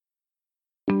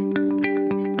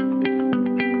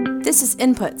This is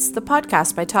Inputs, the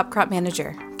podcast by Top Crop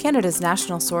Manager, Canada's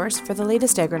national source for the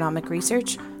latest agronomic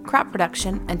research, crop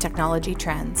production, and technology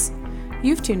trends.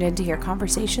 You've tuned in to hear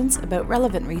conversations about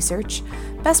relevant research,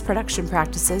 best production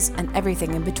practices, and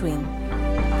everything in between.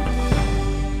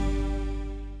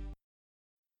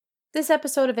 This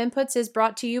episode of Inputs is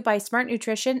brought to you by Smart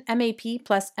Nutrition MAP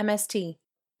plus MST.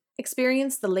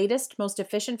 Experience the latest, most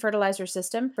efficient fertilizer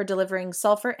system for delivering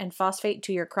sulfur and phosphate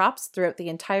to your crops throughout the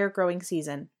entire growing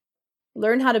season.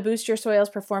 Learn how to boost your soil's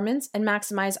performance and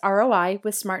maximize ROI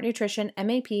with Smart Nutrition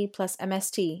MAP plus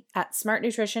MST at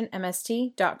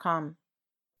smartnutritionmst.com.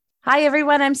 Hi,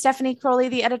 everyone. I'm Stephanie Crowley,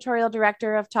 the editorial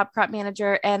director of Top Crop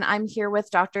Manager, and I'm here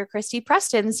with Dr. Christy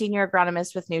Preston, senior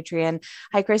agronomist with Nutrien.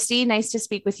 Hi, Christy. Nice to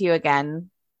speak with you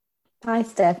again. Hi,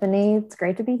 Stephanie. It's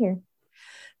great to be here.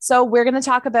 So we're going to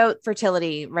talk about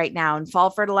fertility right now, and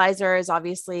fall fertilizer is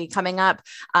obviously coming up,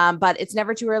 but it's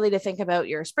never too early to think about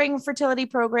your spring fertility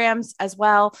programs as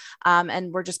well.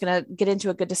 And we're just going to get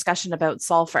into a good discussion about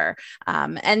sulfur.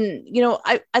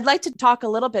 I'd like to talk a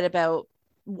little bit about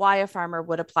why a farmer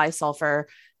would apply sulfur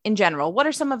in general. What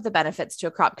are some of the benefits to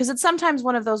a crop? Because it's sometimes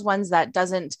one of those ones that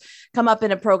doesn't come up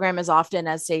in a program as often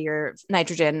as, say, your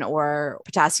nitrogen or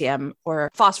potassium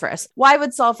or phosphorus. Why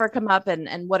would sulfur come up,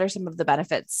 and what are some of the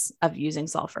benefits of using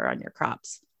sulfur on your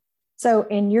crops?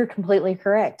 And you're completely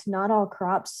correct. Not all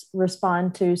crops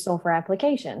respond to sulfur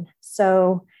application.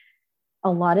 So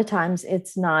a lot of times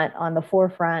it's not on the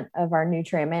forefront of our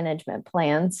nutrient management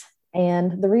plans.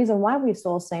 And the reason why we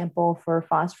soil sample for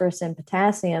phosphorus and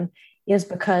potassium is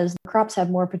because crops have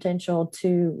more potential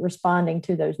to responding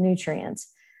to those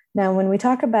nutrients. Now, when we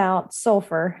talk about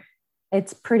sulfur,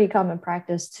 it's pretty common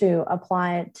practice to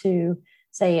apply it to,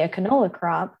 say, a canola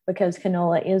crop, because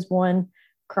canola is one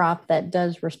crop that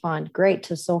does respond great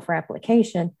to sulfur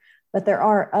application, but there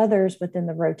are others within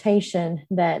the rotation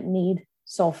that need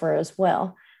sulfur as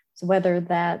well. So whether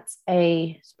that's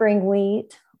a spring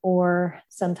wheat or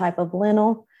some type of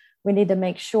lentil, we need to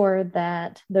make sure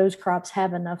that those crops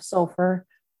have enough sulfur,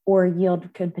 or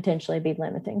yield could potentially be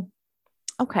limiting.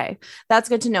 Okay, that's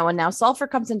good to know. And now sulfur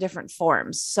comes in different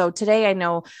forms. So today I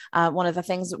know one of the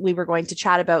things that we were going to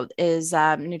chat about is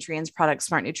Nutrien's product,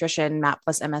 Smart Nutrition MAP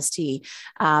plus MST.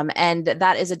 And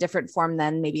that is a different form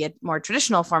than maybe a more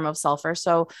traditional form of sulfur.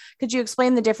 So could you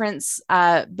explain the difference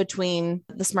between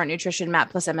the Smart Nutrition MAP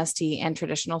plus MST and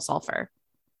traditional sulfur?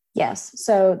 Yes.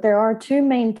 So there are two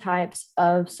main types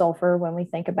of sulfur when we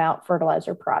think about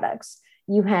fertilizer products.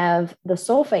 You have the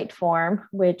sulfate form,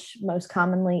 which most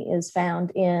commonly is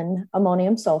found in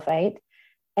ammonium sulfate,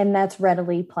 and that's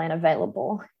readily plant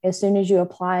available. As soon as you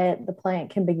apply it, the plant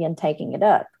can begin taking it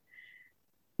up.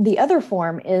 The other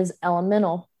form is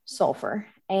elemental sulfur,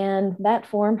 and that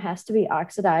form has to be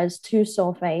oxidized to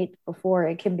sulfate before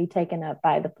it can be taken up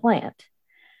by the plant.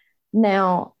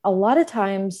 Now, a lot of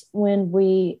times when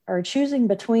we are choosing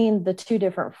between the two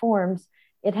different forms,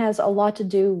 it has a lot to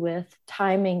do with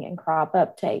timing and crop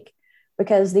uptake,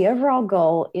 because the overall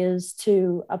goal is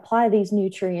to apply these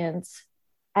nutrients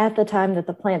at the time that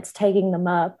the plant's taking them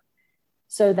up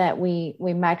so that we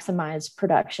maximize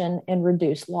production and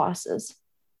reduce losses.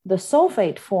 The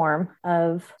sulfate form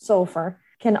of sulfur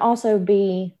can also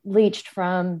be leached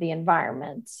from the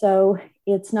environment. So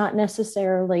it's not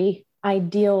necessarily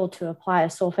ideal to apply a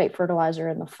sulfate fertilizer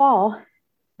in the fall.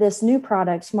 This new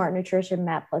product, Smart Nutrition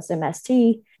MAP plus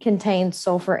MST, contains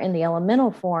sulfur in the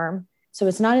elemental form. So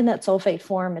it's not in that sulfate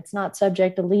form. It's not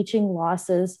subject to leaching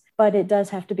losses, but it does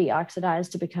have to be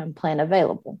oxidized to become plant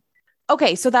available.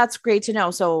 Okay, so that's great to know.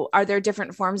 So are there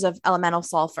different forms of elemental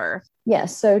sulfur?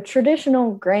 Yes. So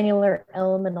traditional granular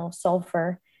elemental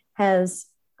sulfur has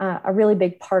a really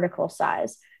big particle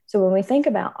size. So when we think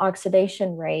about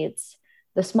oxidation rates,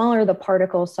 the smaller the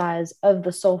particle size of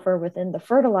the sulfur within the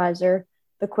fertilizer,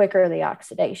 the quicker the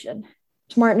oxidation.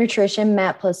 Smart Nutrition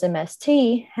MAP plus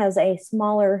MST has a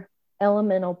smaller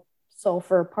elemental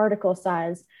sulfur particle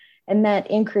size, and that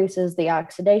increases the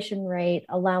oxidation rate,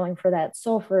 allowing for that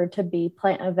sulfur to be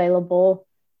plant available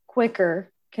quicker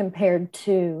compared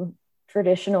to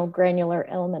traditional granular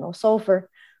elemental sulfur,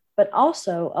 but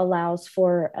also allows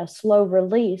for a slow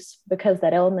release because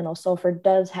that elemental sulfur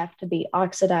does have to be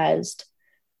oxidized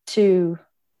to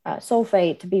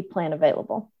sulfate to be plant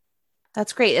available.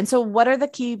 That's great. And so what are the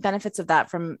key benefits of that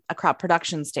from a crop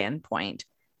production standpoint?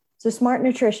 So Smart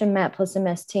Nutrition MAP plus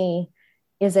MST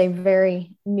is a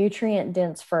very nutrient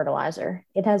dense fertilizer.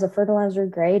 It has a fertilizer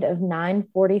grade of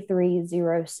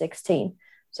 943-016.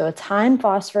 So it's high in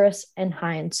phosphorus and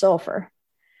high in sulfur.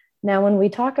 Now, when we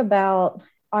talk about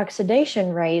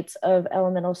oxidation rates of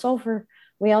elemental sulfur,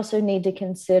 we also need to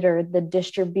consider the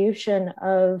distribution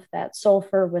of that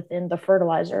sulfur within the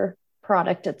fertilizer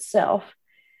product itself.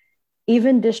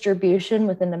 Even distribution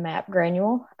within the MAP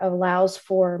granule allows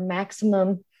for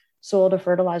maximum soil to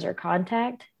fertilizer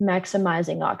contact,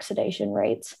 maximizing oxidation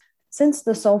rates. Since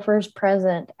the sulfur is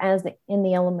present in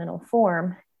the elemental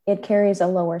form, it carries a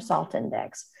lower salt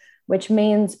index, which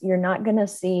means you're not going to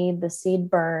see the seed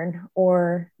burn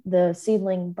or the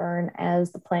seedling burn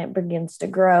as the plant begins to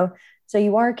grow. So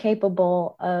you are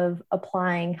capable of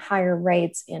applying higher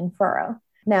rates in furrow.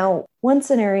 Now, one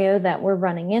scenario that we're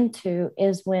running into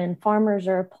is when farmers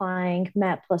are applying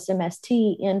MAP plus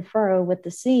MST in furrow with the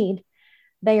seed,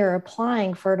 they are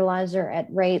applying fertilizer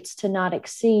at rates to not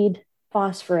exceed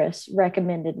phosphorus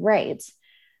recommended rates.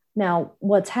 Now,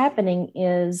 what's happening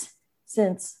is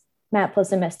since MAP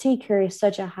plus MST carries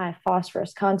such a high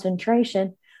phosphorus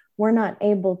concentration, we're not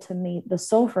able to meet the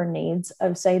sulfur needs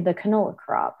of, say, the canola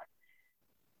crop.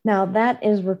 Now, that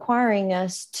is requiring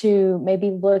us to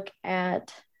maybe look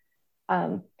at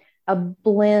a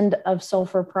blend of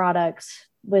sulfur products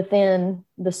within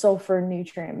the sulfur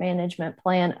nutrient management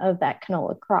plan of that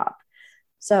canola crop.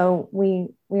 So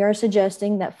we are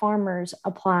suggesting that farmers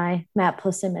apply MAP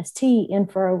plus MST in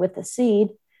furrow with the seed,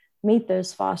 meet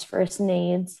those phosphorus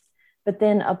needs, but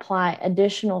then apply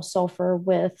additional sulfur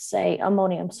with, say,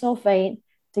 ammonium sulfate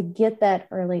to get that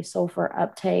early sulfur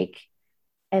uptake,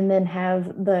 and then have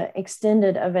the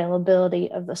extended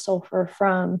availability of the sulfur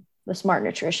from the Smart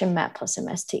Nutrition MAP plus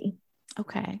MST.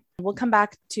 Okay. We'll come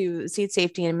back to seed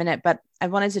safety in a minute, but I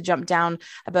wanted to jump down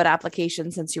about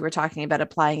application since you were talking about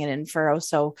applying it in furrow.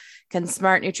 So can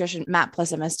Smart Nutrition MAP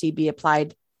plus MST be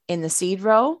applied in the seed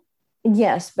row?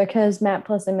 Yes, because MAP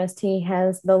plus MST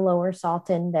has the lower salt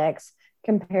index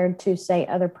compared to, say,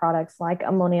 other products like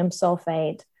ammonium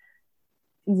sulfate.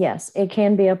 Yes, it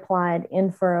can be applied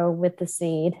in furrow with the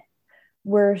seed.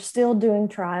 We're still doing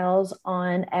trials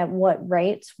on at what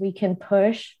rates we can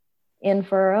push in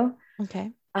furrow.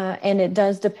 Okay. And it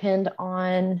does depend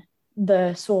on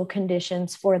the soil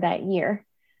conditions for that year.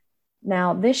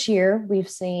 Now, this year, we've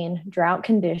seen drought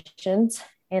conditions,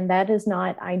 and that is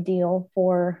not ideal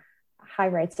for high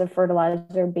rates of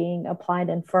fertilizer being applied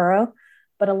in furrow.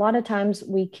 But a lot of times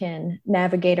we can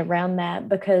navigate around that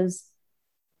because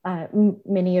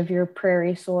many of your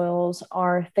prairie soils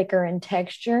are thicker in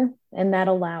texture, and that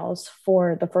allows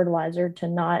for the fertilizer to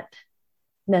not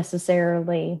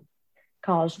necessarily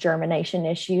cause germination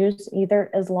issues either,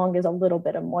 as long as a little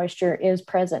bit of moisture is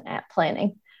present at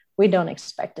planting. We don't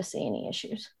expect to see any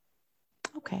issues.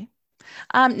 Okay.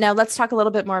 Now let's talk a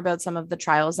little bit more about some of the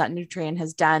trials that Nutrien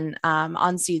has done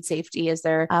on seed safety. Is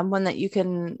there one that you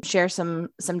can share some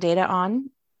data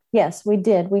on? Yes, we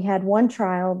did. We had one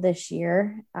trial this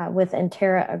year with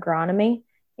Enterra Agronomy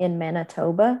in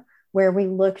Manitoba, where we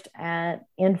looked at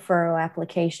in-furrow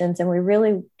applications, and we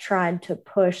really tried to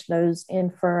push those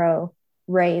in-furrow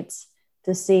rates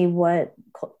to see what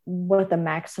the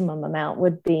maximum amount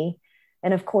would be.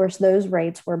 And of course, those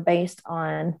rates were based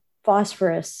on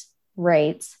phosphorus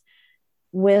rates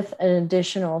with an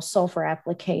additional sulfur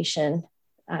application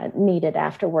needed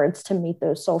afterwards to meet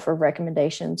those sulfur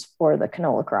recommendations for the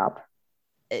canola crop.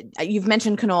 You've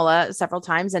mentioned canola several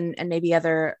times and maybe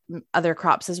other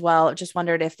crops as well. Just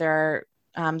wondered if there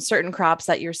are certain crops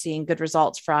that you're seeing good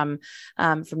results from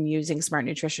using Smart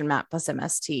Nutrition MAP plus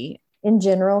MST. In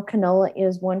general, canola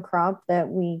is one crop that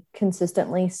we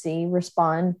consistently see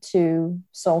respond to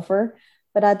sulfur,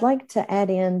 but I'd like to add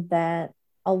in that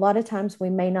a lot of times we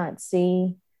may not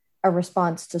see a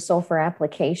response to sulfur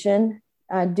application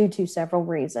due to several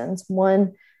reasons.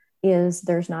 One is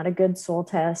there's not a good soil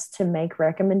test to make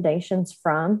recommendations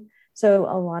from. So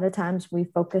a lot of times we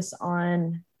focus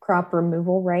on crop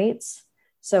removal rates.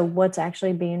 So what's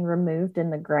actually being removed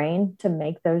in the grain to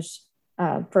make those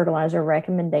fertilizer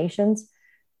recommendations.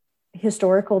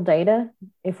 Historical data,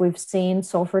 if we've seen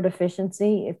sulfur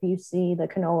deficiency, if you see the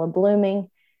canola blooming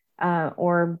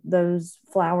or those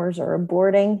flowers are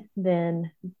aborting,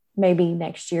 then maybe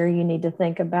next year you need to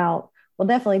think about, well,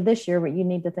 definitely this year, but you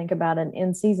need to think about an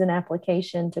in-season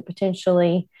application to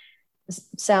potentially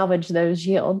salvage those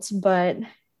yields. But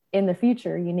in the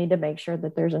future, you need to make sure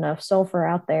that there's enough sulfur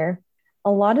out there.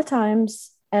 A lot of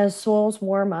times as soils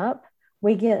warm up,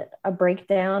 we get a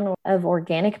breakdown of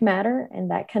organic matter,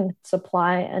 and that can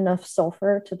supply enough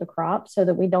sulfur to the crop so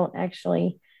that we don't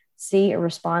actually see a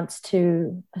response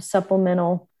to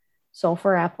supplemental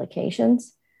sulfur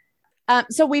applications.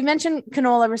 So we mentioned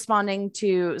canola responding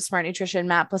to Smart Nutrition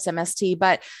MAP plus MST,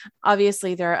 but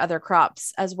obviously there are other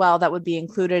crops as well that would be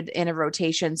included in a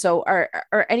rotation. So are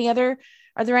there any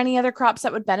other crops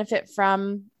that would benefit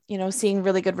from, seeing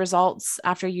really good results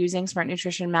after using Smart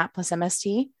Nutrition MAP plus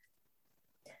MST?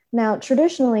 Now,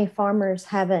 traditionally, farmers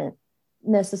haven't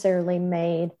necessarily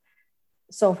made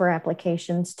sulfur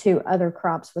applications to other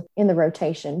crops within the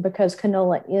rotation, because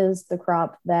canola is the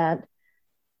crop that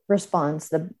responds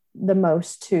the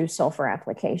most to sulfur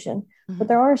application. Mm-hmm. But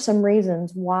there are some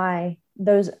reasons why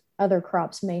those other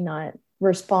crops may not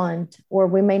respond, or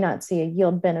we may not see a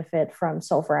yield benefit from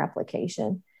sulfur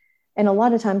application. And a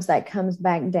lot of times that comes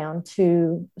back down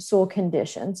to soil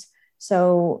conditions.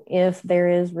 So if there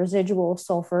is residual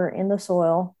sulfur in the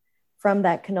soil from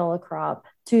that canola crop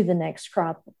to the next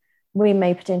crop, we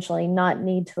may potentially not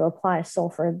need to apply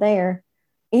sulfur there.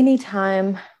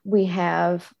 Anytime we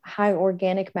have high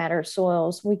organic matter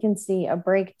soils, we can see a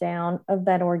breakdown of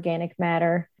that organic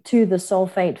matter to the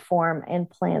sulfate form, and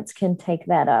plants can take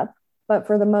that up. But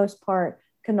for the most part,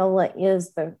 canola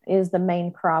is the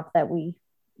main crop that we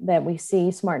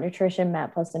see Smart Nutrition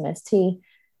MAP plus MST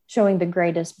showing the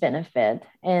greatest benefit.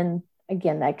 And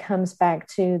again, that comes back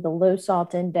to the low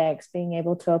salt index, being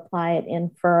able to apply it in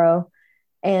furrow.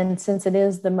 And since it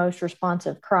is the most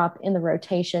responsive crop in the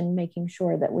rotation, making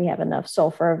sure that we have enough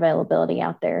sulfur availability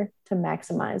out there to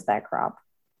maximize that crop.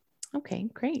 Okay,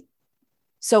 great.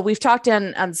 So we've talked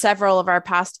on several of our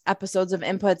past episodes of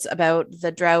Inputs about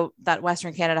the drought that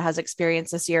Western Canada has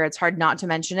experienced this year. It's hard not to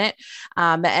mention it.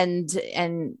 And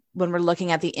when we're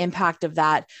looking at the impact of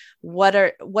that,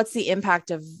 what's the impact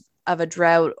of a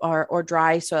drought or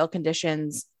dry soil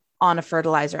conditions on a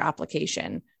fertilizer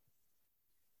application?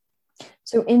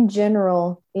 So in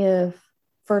general, if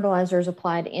fertilizer is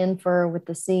applied in furrow with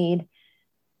the seed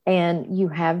and you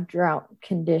have drought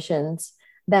conditions,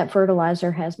 that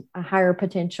fertilizer has a higher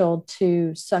potential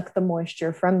to suck the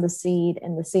moisture from the seed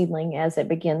and the seedling as it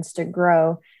begins to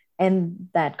grow, and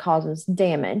that causes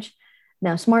damage.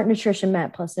 Now, Smart Nutrition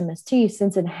MAP plus MST,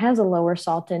 since it has a lower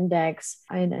salt index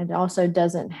and it also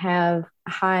doesn't have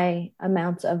high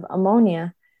amounts of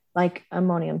ammonia, like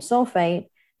ammonium sulfate,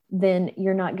 then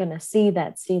you're not going to see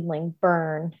that seedling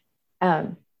burn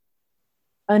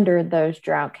under those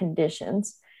drought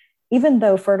conditions. Even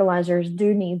though fertilizers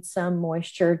do need some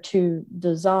moisture to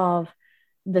dissolve,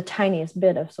 the tiniest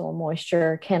bit of soil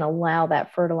moisture can allow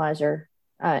that fertilizer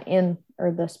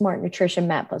the Smart Nutrition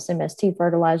MAP plus MST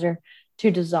fertilizer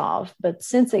to dissolve. But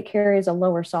since it carries a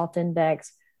lower salt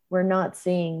index, we're not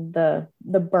seeing the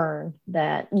burn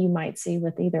that you might see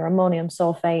with either ammonium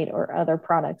sulfate or other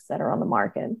products that are on the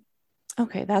market.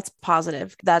 Okay, that's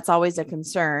positive. That's always a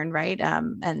concern, right?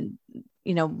 And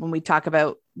when we talk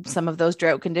about some of those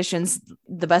drought conditions,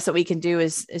 the best that we can do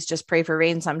is just pray for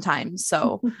rain sometimes.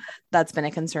 So that's been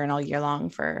a concern all year long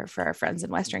for our friends in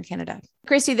Western Canada.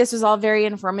 Christy, this was all very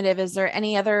informative. Is there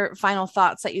any other final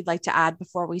thoughts that you'd like to add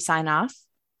before we sign off?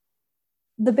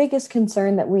 The biggest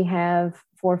concern that we have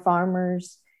for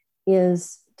farmers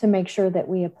is to make sure that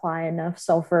we apply enough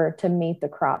sulfur to meet the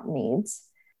crop needs.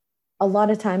 A lot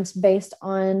of times, based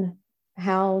on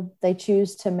how they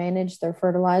choose to manage their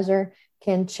fertilizer,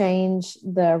 can change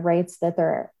the rates that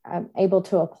they're able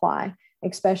to apply,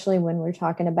 especially when we're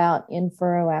talking about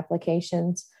in-furrow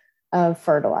applications of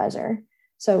fertilizer.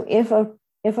 So if a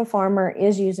farmer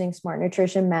is using Smart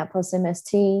Nutrition MAP plus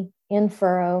MST in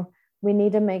furrow, we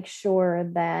need to make sure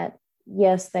that,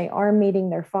 yes, they are meeting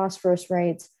their phosphorus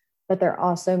rates, but they're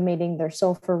also meeting their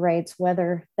sulfur rates,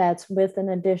 whether that's with an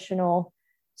additional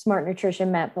Smart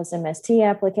Nutrition MAP plus MST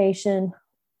application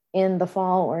in the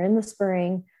fall or in the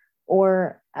spring,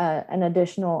 or an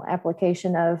additional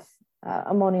application of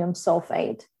ammonium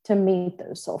sulfate to meet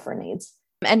those sulfur needs.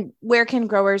 And where can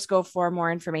growers go for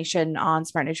more information on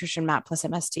Smart Nutrition MAP plus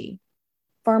MST?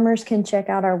 Farmers can check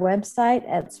out our website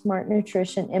at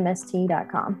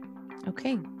smartnutritionmst.com.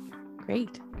 Okay,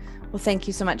 great. Well, thank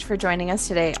you so much for joining us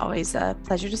today. Always a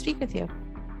pleasure to speak with you.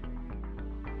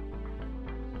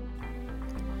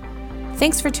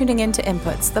 Thanks for tuning in to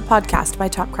Inputs, the podcast by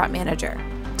Top Crop Manager.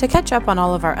 To catch up on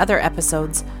all of our other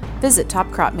episodes, visit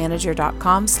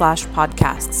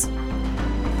topcropmanager.com/podcasts.